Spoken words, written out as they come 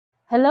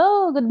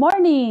Hello, good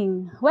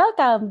morning.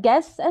 Welcome,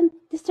 guests and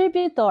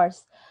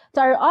distributors,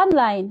 to our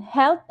online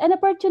health and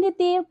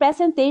opportunity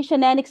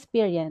presentation and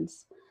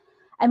experience.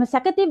 I'm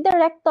Executive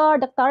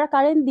Director Dr.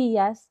 Karen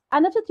Diaz,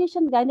 an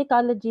obstetrician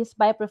gynecologist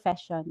by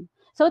profession.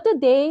 So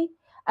today,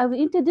 I will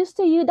introduce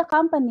to you the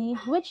company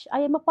which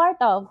I am a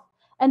part of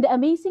and the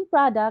amazing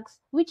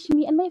products which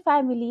me and my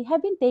family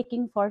have been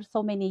taking for so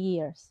many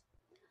years.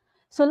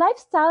 So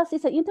Lifestyles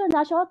is an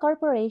international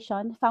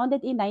corporation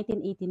founded in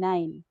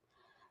 1989.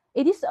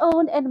 It is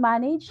owned and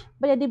managed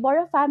by the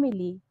Deborah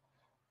family,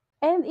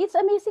 and its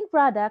amazing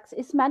products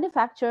is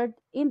manufactured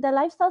in the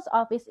Lifestyles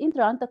office in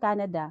Toronto,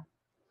 Canada.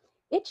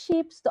 It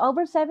ships to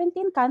over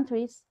 17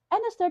 countries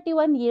and has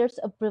 31 years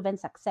of proven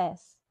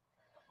success.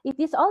 It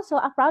is also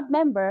a proud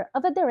member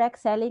of the Direct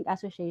Selling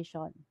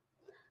Association.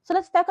 So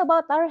let's talk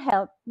about our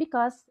health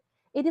because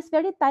it is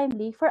very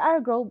timely for our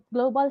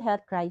global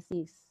health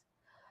crisis.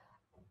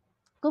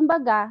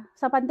 Kumbaga,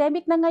 sa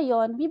pandemic na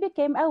ngayon, we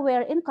became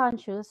aware and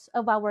conscious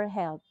of our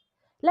health.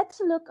 Let's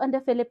look on the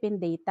Philippine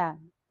data.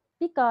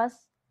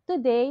 Because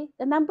today,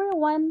 the number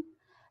one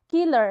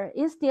killer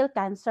is still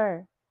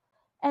cancer.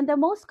 And the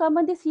most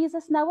common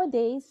diseases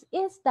nowadays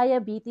is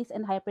diabetes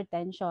and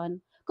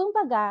hypertension.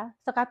 Kumbaga,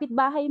 sa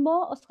kapitbahay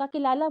mo o sa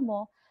kakilala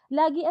mo,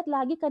 lagi at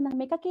lagi ka nang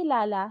may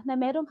kakilala na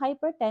merong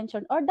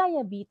hypertension or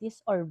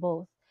diabetes or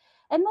both.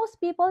 And most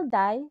people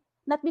die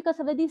not because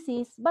of the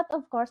disease, but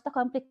of course the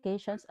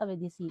complications of the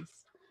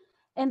disease.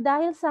 And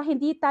dahil sa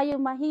hindi tayo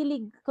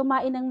mahilig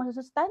kumain ng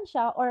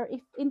masustansya or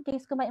if in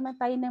case kumain man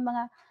tayo ng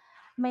mga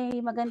may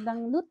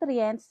magandang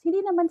nutrients,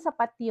 hindi naman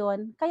sapat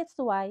yun. That's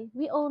why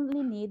we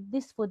only need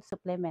these food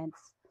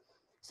supplements.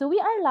 So we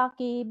are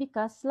lucky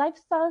because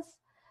Lifestyles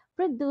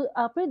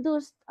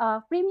produced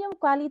premium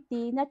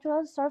quality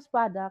natural source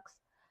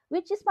products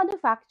which is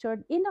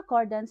manufactured in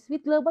accordance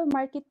with global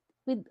market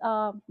with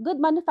good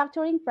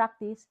manufacturing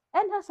practice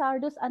and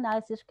hazardous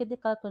analysis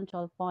critical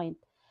control point.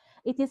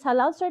 It is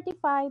halal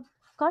certified,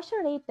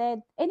 kosher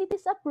rated, and it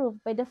is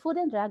approved by the Food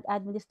and Drug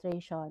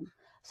Administration.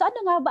 So ano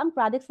nga ba ang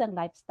products ng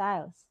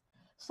Lifestyles?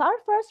 So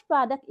our first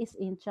product is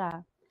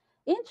Intra.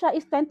 Intra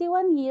is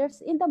 21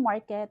 years in the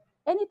market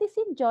and it is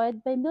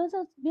enjoyed by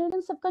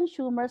millions of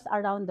consumers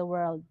around the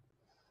world.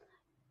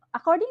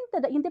 According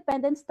to the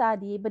independent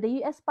study by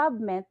the US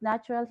PubMed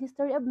Natural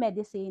History of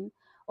Medicine,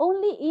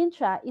 only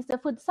Intra is a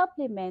food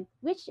supplement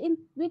which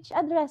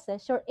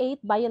addresses your 8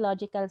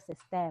 biological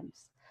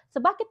systems. So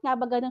bakit nga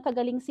ba ganun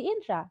kagaling si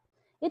Intra?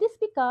 It is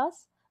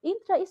because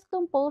Intra is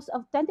composed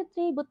of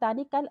 23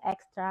 botanical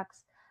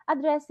extracts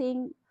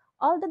addressing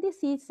all the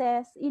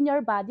diseases in your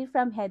body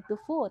from head to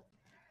foot.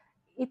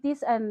 It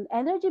is an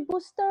energy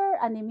booster,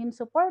 an immune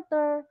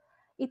supporter,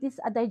 it is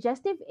a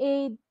digestive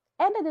aid,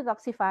 and a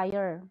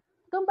detoxifier.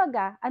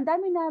 Kumbaga, ang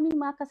dami naming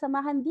mga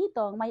kasamahan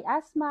dito, may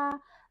asthma,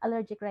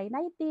 allergic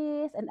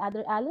rhinitis, and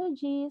other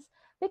allergies.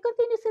 May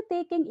continuously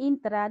taking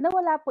Intra na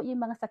wala po yung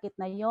mga sakit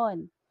na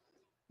yon.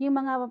 Yung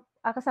mga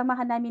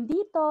kasamahan namin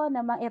dito na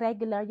mga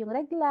irregular yung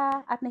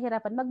regla at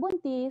nahirapan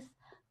magbuntis,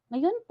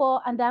 ngayon po,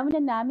 ang dami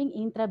na naming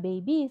Intra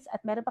babies at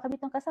meron pa kami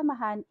itong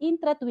kasamahan,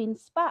 Intra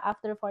twins pa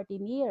after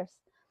 14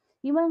 years.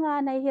 Yung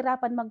mga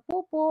nahihirapan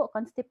magpupo,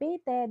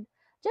 constipated,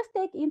 just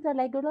take Intra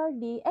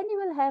regularly and you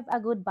will have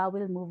a good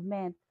bowel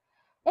movement.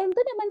 And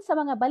doon naman sa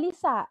mga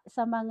balisa,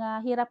 sa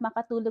mga hirap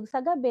makatulog sa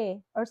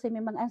gabi or sa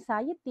may mga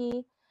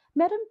anxiety,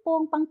 meron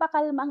pong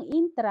pangpakalma ang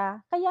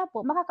Intra, kaya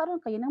po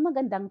makakaroon kayo ng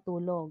magandang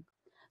tulog.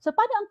 So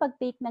paano ang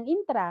pag-take ng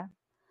Intra?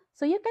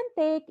 So you can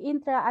take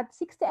Intra at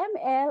 60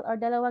 ml or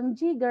 2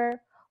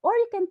 jigger or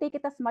you can take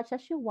it as much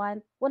as you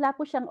want. Wala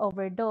po siyang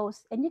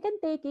overdose and you can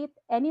take it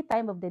any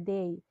time of the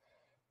day.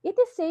 It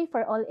is safe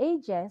for all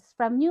ages,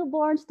 from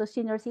newborns to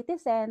senior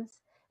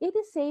citizens. It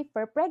is safe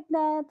for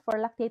pregnant, for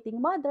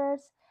lactating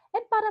mothers,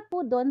 and para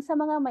po doon sa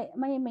mga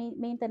may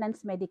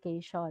maintenance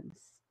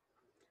medications.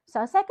 So,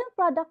 ang second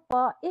product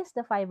po is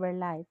the Fiber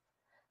Life.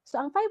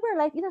 So, ang Fiber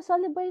Life is a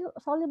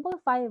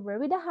soluble fiber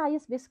with the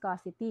highest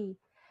viscosity.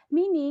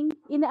 Meaning,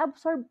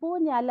 inaabsorb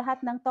po niya lahat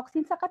ng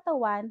toxin sa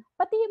katawan,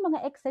 pati yung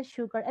mga excess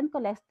sugar and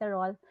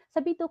cholesterol sa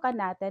bituka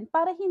natin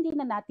para hindi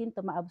na natin ito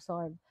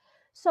maabsorb.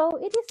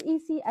 So, it is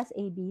easy as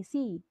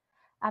ABC.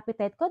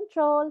 Appetite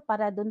control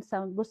para dun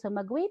sa gusto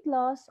mag-weight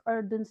loss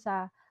or dun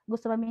sa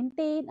gusto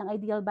ma-maintain ang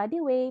ideal body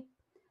weight.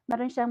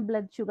 Meron siyang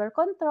blood sugar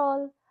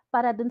control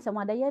para dun sa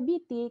mga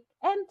diabetic,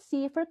 and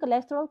C for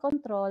cholesterol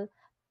control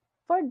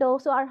for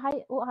those who are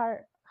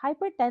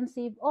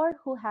hypertensive or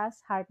who has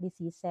heart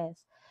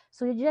diseases.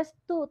 So you just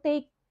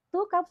take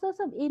 2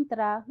 capsules of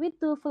Intra with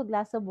 2 full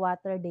glass of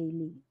water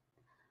daily.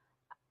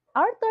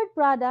 Our third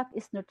product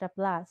is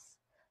NutraPlus.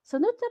 So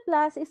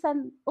NutraPlus is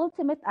an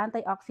ultimate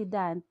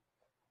antioxidant.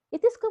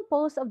 It is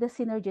composed of the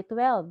Synergy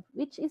 12,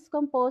 which is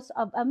composed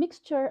of a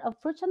mixture of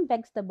fruits and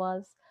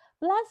vegetables,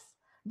 plus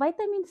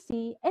vitamin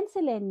C and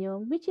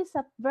selenium, which is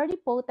a very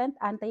potent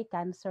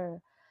anti-cancer.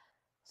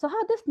 So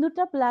how does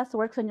NutraPlus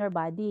works on your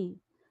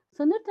body?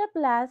 So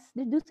NutraPlus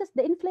reduces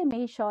the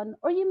inflammation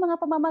or yung mga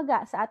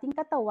pamamaga sa ating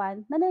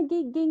katawan na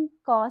nagiging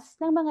cause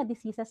ng mga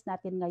diseases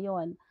natin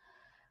ngayon.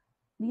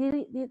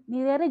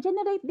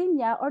 nire-regenerate din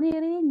niya or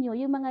nire-renew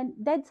yung mga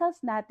dead cells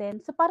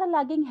natin so para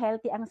laging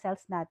healthy ang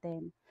cells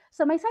natin.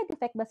 So may side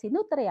effect ba si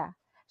Nutria?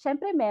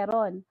 Siyempre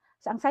meron.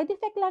 So ang side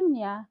effect lang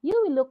niya, you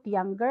will look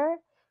younger,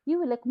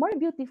 you will look more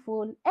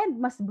beautiful, and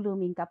mas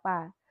blooming ka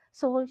pa.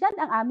 So yan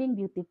ang aming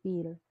beauty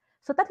pill.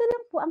 So tatlo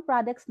lang po ang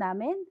products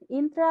namin,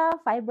 Intra,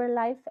 Fiber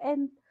Life,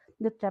 and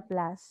Nutra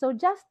Plus. So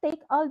just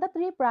take all the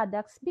three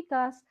products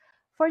because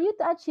for you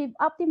to achieve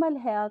optimal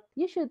health,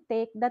 you should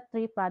take the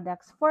three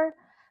products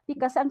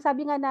because ang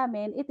sabi nga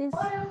namin,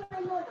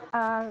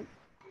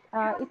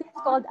 uh, it is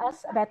called as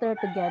better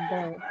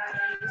together.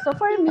 So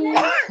for me,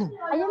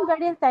 I am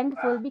very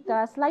thankful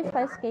because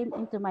lifestyles came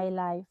into my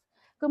life.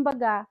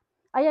 Kumbaga,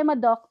 I am a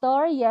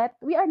doctor, yet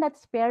we are not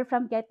spared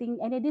from getting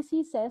any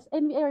diseases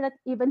and we are not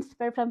even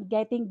spared from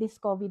getting this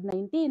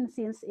COVID-19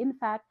 since in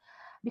fact,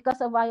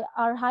 because of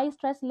our high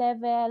stress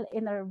level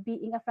in our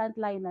being a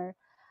frontliner,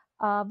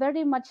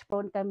 very much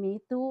prone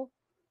kami to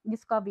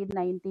this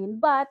COVID-19.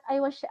 But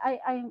I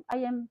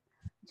am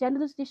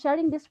generously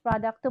sharing this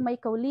product to my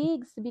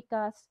colleagues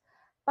because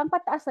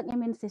pangpataas ng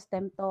immune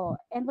system to.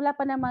 And wala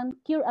pa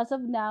naman cure as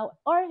of now.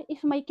 Or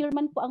if may cure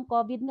man po ang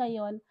COVID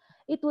ngayon,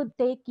 it would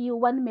take you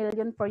 1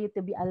 million for you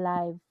to be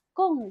alive.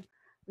 Kung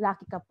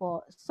lucky ka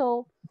po.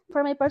 So,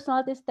 for my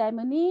personal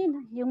testimony,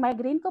 yung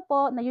migraine ko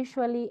po na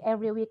usually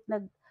every week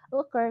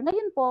nag-occur,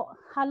 ngayon po,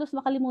 halos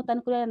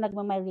makalimutan ko na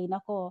nagmamigraine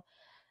ako.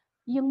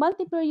 Yung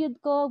multi-period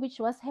ko, which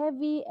was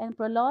heavy and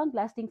prolonged,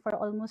 lasting for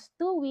almost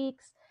 2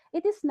 weeks,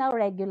 it is now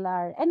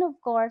regular. And of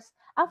course,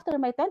 after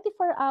my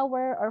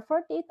 24-hour or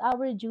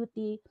 48-hour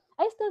duty,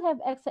 I still have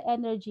extra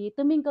energy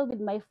to mingle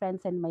with my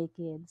friends and my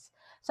kids.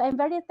 So I'm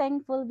very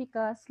thankful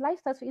because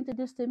lifestyles were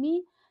introduced to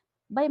me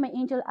by my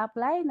angel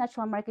upline,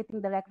 National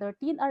Marketing Director,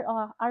 Tin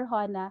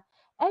Arjona,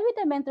 and with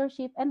the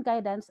mentorship and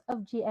guidance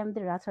of GM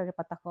Dirasor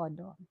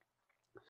Patacodo.